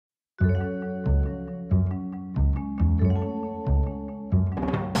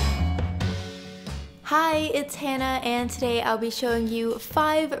Hi, it's Hannah, and today I'll be showing you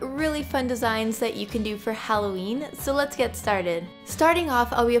 5 really fun designs that you can do for Halloween, so let's get started. Starting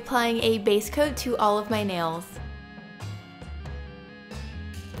off, I'll be applying a base coat to all of my nails.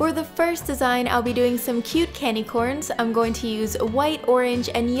 For the first design, I'll be doing some cute candy corns. I'm going to use white, orange,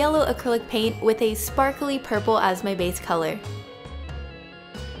 and yellow acrylic paint with a sparkly purple as my base color.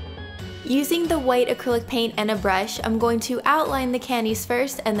 Using the white acrylic paint and a brush, I'm going to outline the candies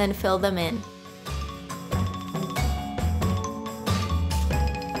first and then fill them in.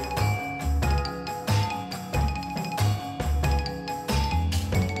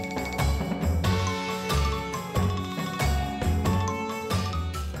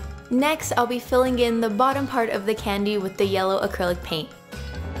 Next, I'll be filling in the bottom part of the candy with the yellow acrylic paint.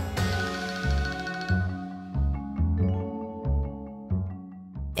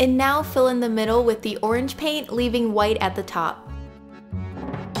 And now fill in the middle with the orange paint, leaving white at the top.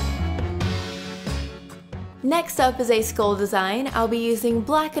 Next up is a skull design. I'll be using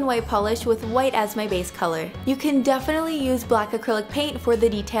black and white polish with white as my base color. You can definitely use black acrylic paint for the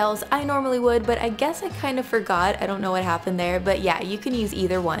details. I normally would, but I guess I kind of forgot. I don't know what happened there, but yeah, you can use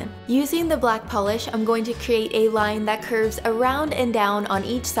either one. Using the black polish, I'm going to create a line that curves around and down on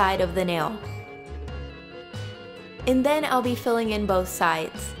each side of the nail. And then I'll be filling in both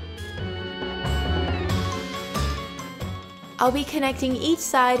sides. I'll be connecting each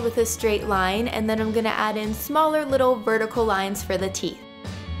side with a straight line, and then I'm going to add in smaller little vertical lines for the teeth.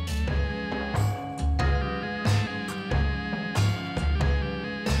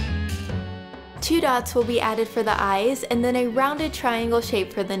 Two dots will be added for the eyes, and then a rounded triangle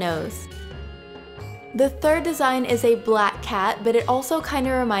shape for the nose. The third design is a black cat, but it also kind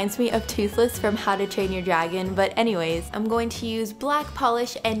of reminds me of Toothless from How to Train Your Dragon, but anyways, I'm going to use black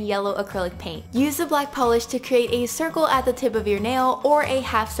polish and yellow acrylic paint. Use the black polish to create a circle at the tip of your nail, or a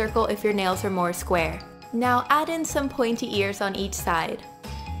half circle if your nails are more square. Now add in some pointy ears on each side.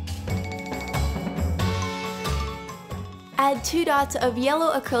 Add 2 dots of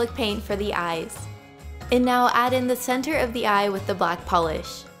yellow acrylic paint for the eyes. And now add in the center of the eye with the black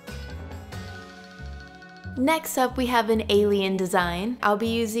polish. Next up, we have an alien design. I'll be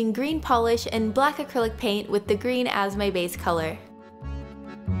using green polish and black acrylic paint with the green as my base color.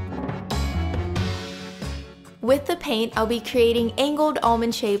 With the paint, I'll be creating angled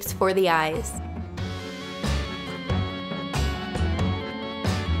almond shapes for the eyes.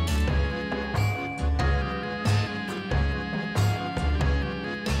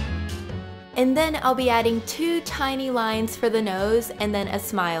 And then I'll be adding 2 tiny lines for the nose and then a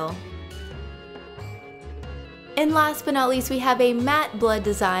smile. And last but not least, we have a matte blood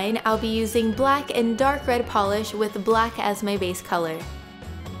design. I'll be using black and dark red polish with black as my base color.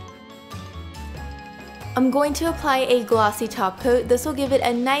 I'm going to apply a glossy top coat. This will give it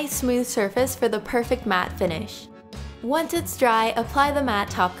a nice smooth surface for the perfect matte finish. Once it's dry, apply the matte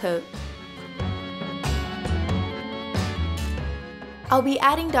top coat. I'll be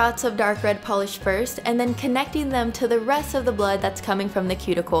adding dots of dark red polish first and then connecting them to the rest of the blood that's coming from the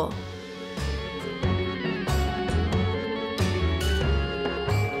cuticle.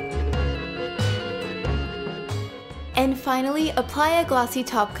 And finally, apply a glossy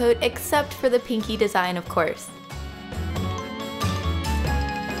top coat, except for the pinky design, of course.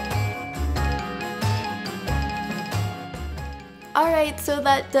 Alright, so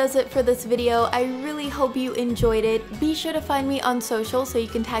that does it for this video. I really hope you enjoyed it. Be sure to find me on social so you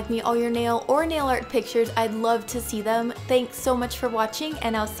can tag me all your nail or nail art pictures. I'd love to see them. Thanks so much for watching,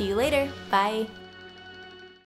 and I'll see you later. Bye!